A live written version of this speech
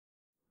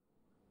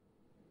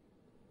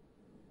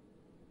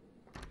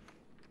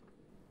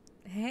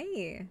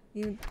Hey,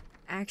 you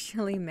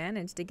actually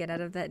managed to get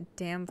out of that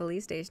damn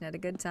police station at a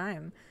good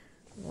time.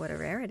 What a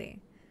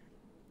rarity.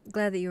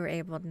 Glad that you were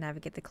able to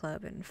navigate the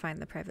club and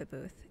find the private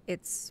booth.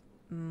 It's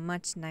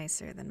much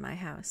nicer than my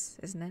house,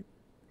 isn't it?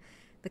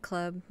 The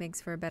club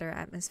makes for a better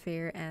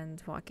atmosphere,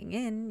 and walking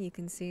in, you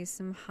can see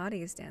some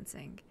hotties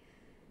dancing.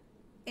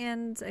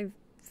 And I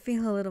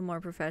feel a little more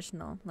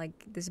professional,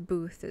 like this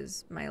booth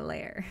is my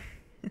lair.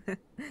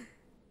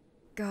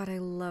 God, I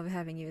love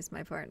having you as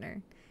my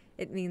partner.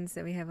 It means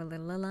that we have a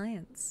little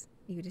alliance.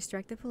 You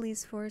distract the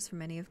police force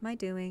from any of my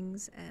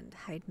doings and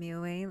hide me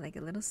away like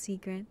a little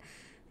secret,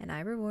 and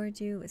I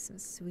reward you with some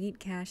sweet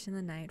cash in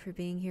the night for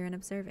being here and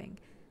observing,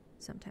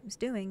 sometimes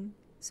doing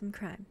some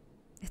crime.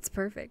 It's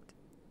perfect.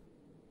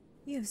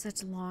 You have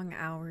such long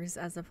hours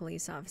as a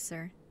police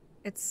officer.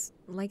 It's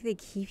like they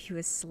keep you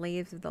as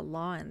slaves of the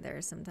law in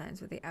there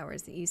sometimes with the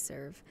hours that you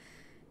serve,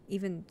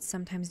 even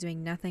sometimes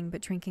doing nothing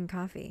but drinking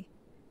coffee.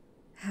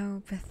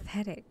 How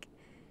pathetic.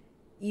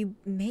 You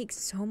make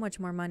so much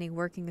more money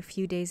working a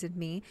few days with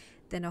me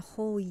than a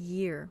whole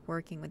year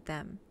working with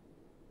them.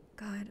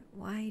 God,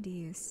 why do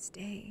you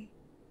stay?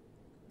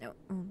 No,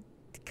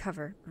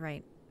 cover,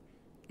 right.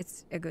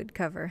 It's a good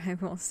cover, I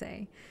will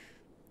say.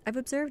 I've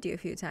observed you a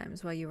few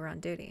times while you were on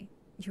duty.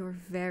 You're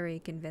very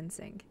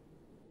convincing.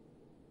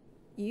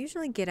 You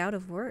usually get out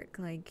of work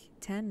like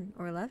 10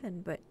 or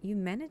 11, but you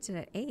manage it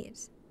at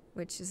 8,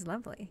 which is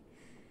lovely.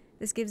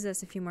 This gives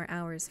us a few more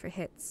hours for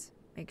hits.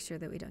 Make sure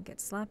that we don't get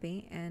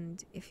sloppy,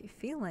 and if you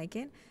feel like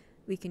it,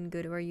 we can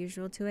go to our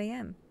usual 2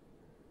 a.m.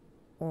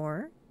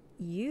 Or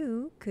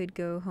you could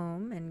go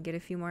home and get a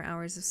few more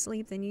hours of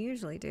sleep than you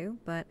usually do,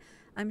 but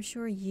I'm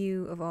sure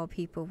you, of all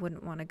people,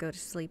 wouldn't want to go to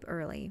sleep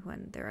early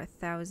when there are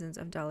thousands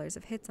of dollars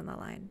of hits on the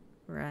line,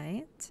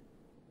 right?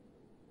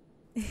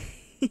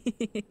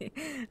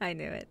 I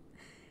knew it.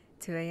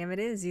 2 a.m. it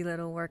is, you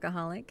little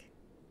workaholic.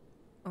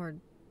 Or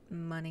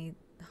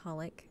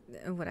money-holic,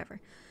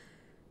 whatever.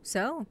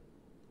 So,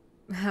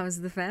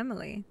 how's the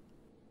family?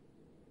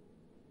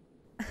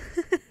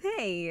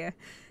 Hey,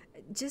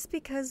 just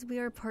because we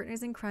are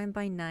partners in crime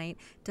by night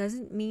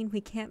doesn't mean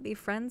we can't be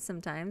friends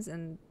sometimes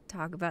and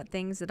talk about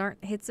things that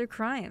aren't hits or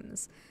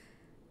crimes.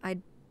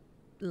 I'd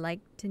like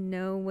to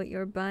know what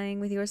you're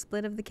buying with your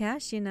split of the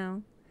cash, you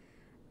know.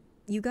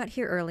 You got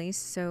here early,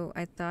 so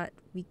I thought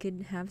we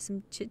could have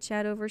some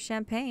chit-chat over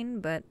champagne,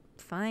 but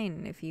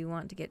fine, if you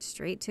want to get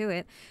straight to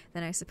it,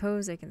 then I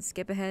suppose I can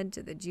skip ahead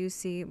to the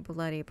juicy,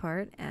 bloody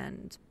part,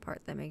 and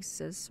part that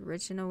makes us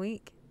rich in a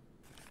week.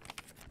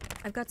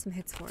 I've got some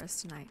hits for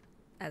us tonight.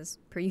 As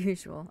per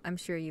usual, I'm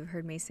sure you've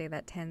heard me say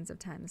that tens of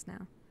times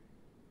now.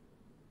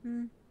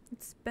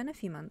 It's been a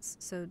few months,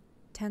 so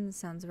 10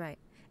 sounds right.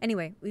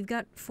 Anyway, we've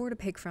got 4 to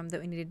pick from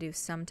that we need to do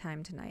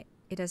sometime tonight.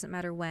 It doesn't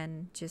matter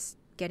when, just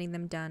getting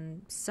them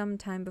done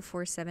sometime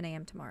before 7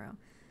 a.m. tomorrow.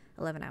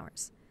 11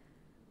 hours.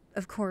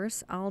 Of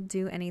course, I'll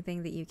do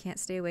anything that you can't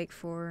stay awake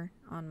for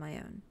on my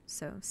own,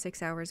 so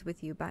 6 hours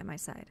with you by my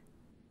side.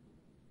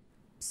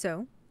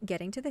 So,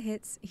 getting to the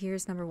hits,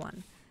 here's number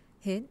 1.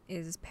 Hit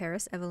is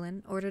Paris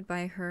Evelyn, ordered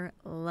by her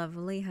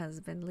lovely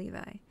husband,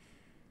 Levi.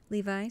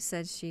 Levi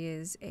says she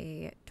is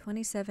a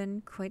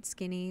 27, quite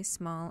skinny,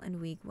 small,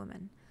 and weak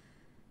woman.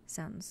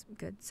 Sounds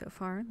good so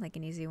far, like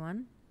an easy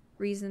one.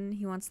 Reason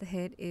he wants the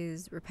hit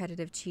is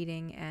repetitive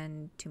cheating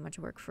and too much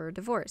work for a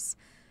divorce.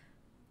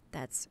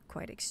 That's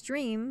quite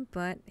extreme,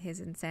 but his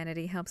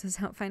insanity helps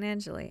us out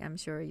financially. I'm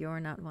sure you're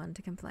not one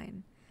to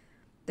complain.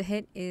 The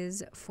hit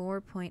is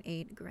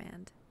 4.8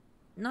 grand.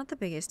 Not the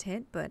biggest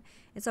hit, but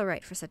it's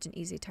alright for such an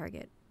easy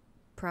target.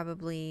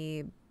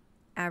 Probably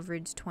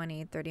average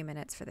 20-30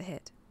 minutes for the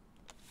hit.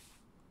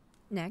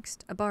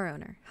 Next, a bar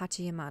owner,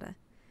 Hachi Yamada.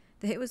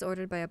 The hit was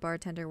ordered by a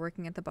bartender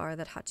working at the bar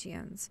that Hachi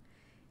owns.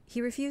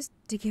 He refused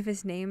to give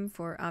his name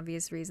for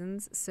obvious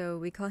reasons, so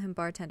we call him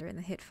bartender in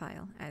the hit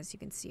file, as you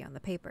can see on the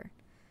paper.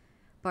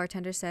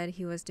 Bartender said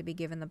he was to be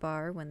given the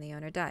bar when the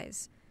owner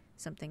dies,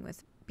 something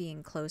with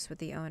being close with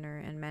the owner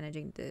and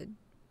managing to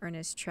earn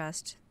his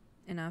trust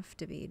enough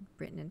to be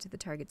written into the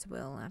target's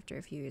will after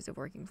a few years of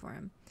working for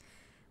him,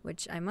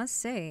 which I must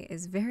say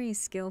is very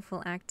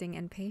skillful acting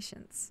and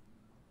patience,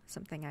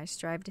 something I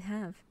strive to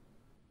have.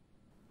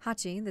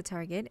 Hachi, the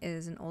target,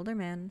 is an older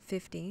man,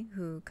 50,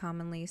 who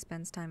commonly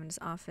spends time in his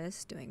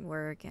office doing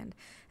work and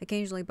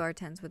occasionally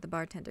bartends with the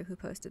bartender who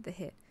posted the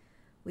hit.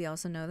 We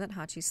also know that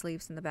Hachi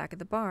sleeps in the back of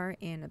the bar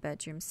in a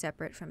bedroom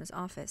separate from his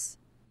office.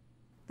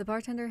 The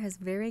bartender has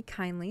very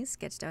kindly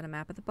sketched out a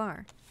map of the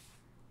bar.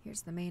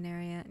 Here's the main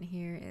area, and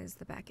here is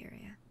the back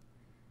area.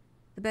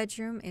 The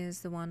bedroom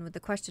is the one with the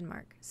question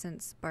mark,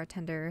 since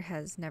bartender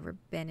has never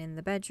been in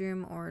the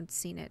bedroom or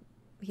seen it.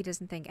 He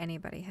doesn't think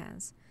anybody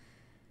has.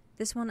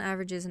 This one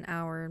averages an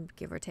hour,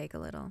 give or take a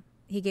little.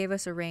 He gave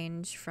us a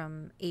range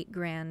from 8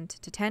 grand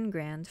to 10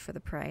 grand for the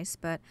price,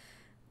 but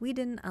we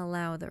didn't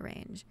allow the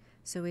range,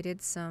 so we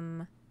did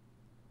some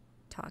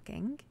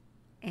talking,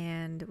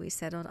 and we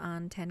settled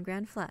on 10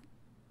 grand flat.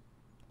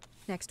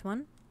 Next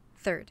one,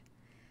 third.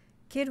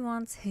 Kid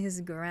wants his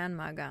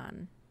grandma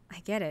gone. I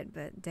get it,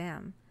 but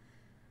damn.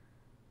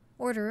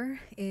 Orderer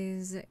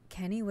is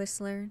Kenny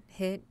Whistler.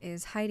 Hit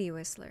is Heidi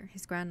Whistler,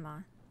 his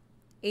grandma.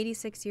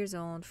 86 years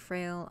old,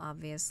 frail,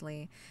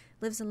 obviously.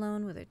 Lives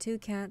alone with her 2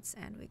 cats,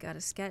 and we got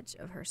a sketch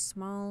of her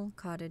small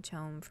cottage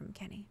home from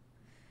Kenny.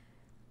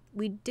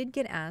 We did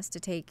get asked to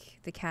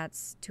take the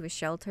cats to a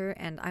shelter,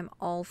 and I'm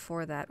all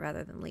for that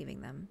rather than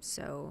leaving them,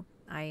 so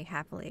I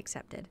happily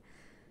accepted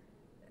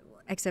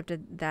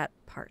that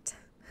part.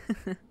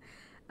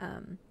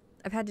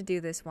 I've had to do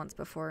this once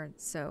before,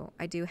 so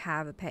I do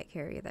have a pet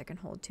carrier that can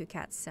hold 2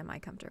 cats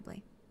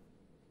semi-comfortably.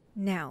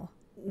 Now,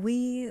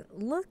 we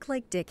look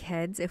like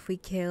dickheads if we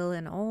kill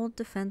an old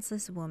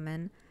defenseless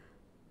woman,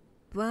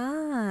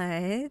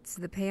 but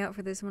the payout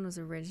for this one was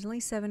originally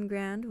 $7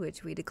 grand,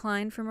 which we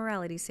declined for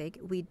morality's sake.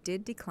 We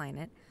did decline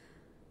it,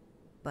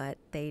 but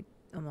they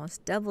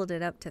almost doubled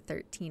it up to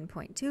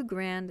 13.2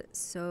 grand,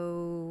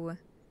 so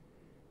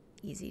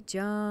easy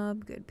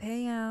job, good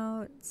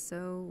payout,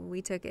 so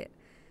we took it.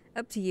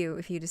 Up to you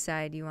if you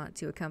decide you want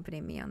to accompany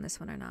me on this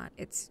one or not.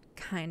 It's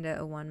kinda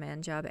a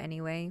one-man job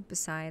anyway,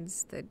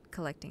 besides the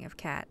collecting of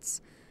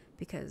cats,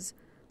 because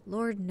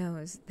Lord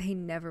knows they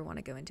never want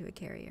to go into a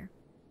carrier.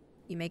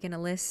 You making a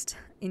list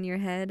in your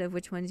head of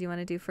which ones you want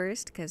to do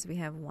first? Because we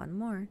have one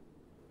more.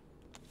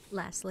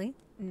 Lastly,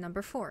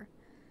 number 4.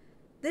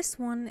 This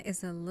one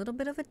is a little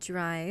bit of a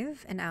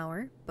drive, an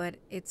hour, but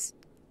it's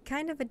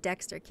kind of a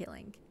Dexter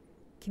killing.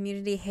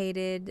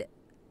 Community-hated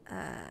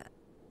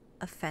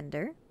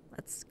offender,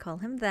 let's call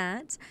him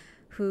that,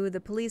 who the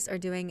police are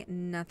doing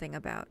nothing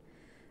about.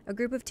 A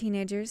group of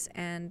teenagers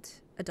and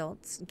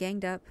adults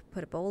ganged up,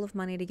 put a bowl of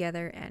money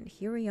together, and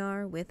here we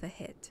are with a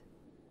hit.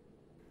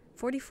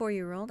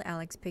 44-year-old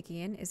Alex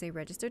Pickian is a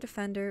registered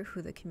offender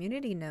who the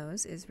community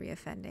knows is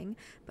reoffending,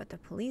 but the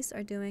police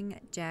are doing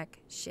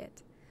jack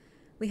shit.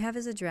 We have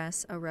his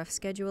address, a rough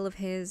schedule of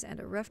his, and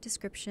a rough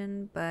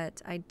description,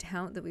 but I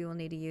doubt that we will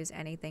need to use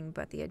anything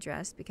but the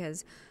address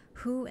because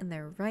who in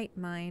their right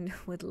mind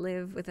would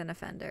live with an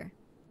offender?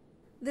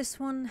 This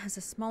one has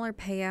a smaller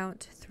payout,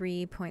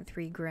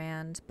 3.3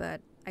 grand,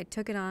 but I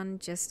took it on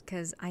just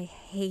because I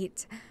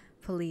hate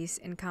police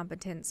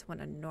incompetence when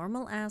a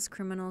normal-ass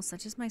criminal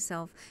such as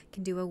myself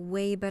can do a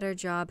way better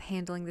job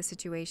handling the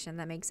situation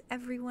that makes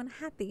everyone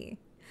happy.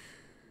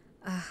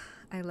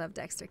 I love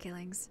Dexter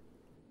killings.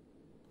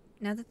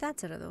 Now that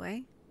that's out of the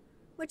way,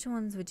 which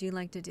ones would you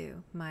like to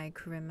do, my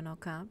criminal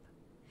cop?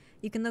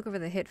 You can look over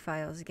the hit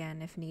files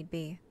again if need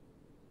be.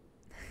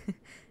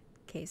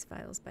 Case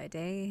files by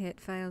day, hit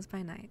files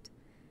by night.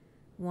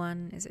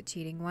 1 is a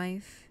cheating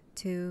wife,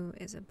 2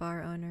 is a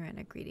bar owner and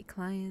a greedy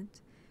client,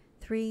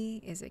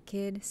 3 is a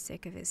kid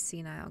sick of his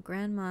senile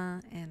grandma,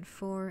 and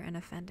 4 an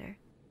offender.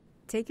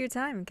 Take your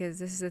time, because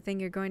this is the thing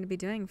you're going to be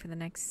doing for the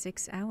next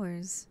 6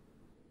 hours.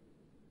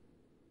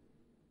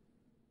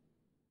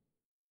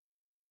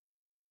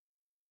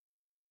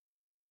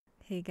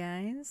 Hey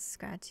guys,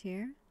 Scratch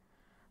here.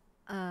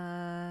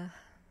 Yeah,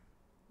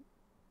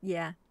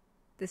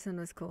 this one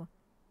was cool.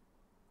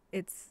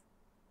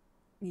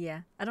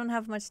 Yeah, I don't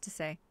have much to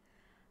say.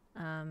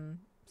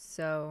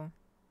 So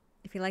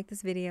if you like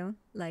this video,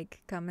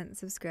 like, comment, and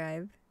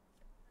subscribe.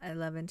 I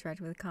love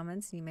interacting with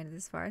comments, and you made it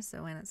this far,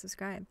 so why not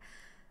subscribe?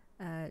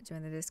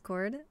 Join the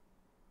Discord.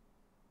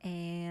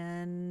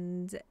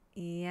 And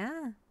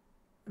yeah,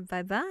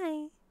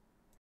 bye-bye.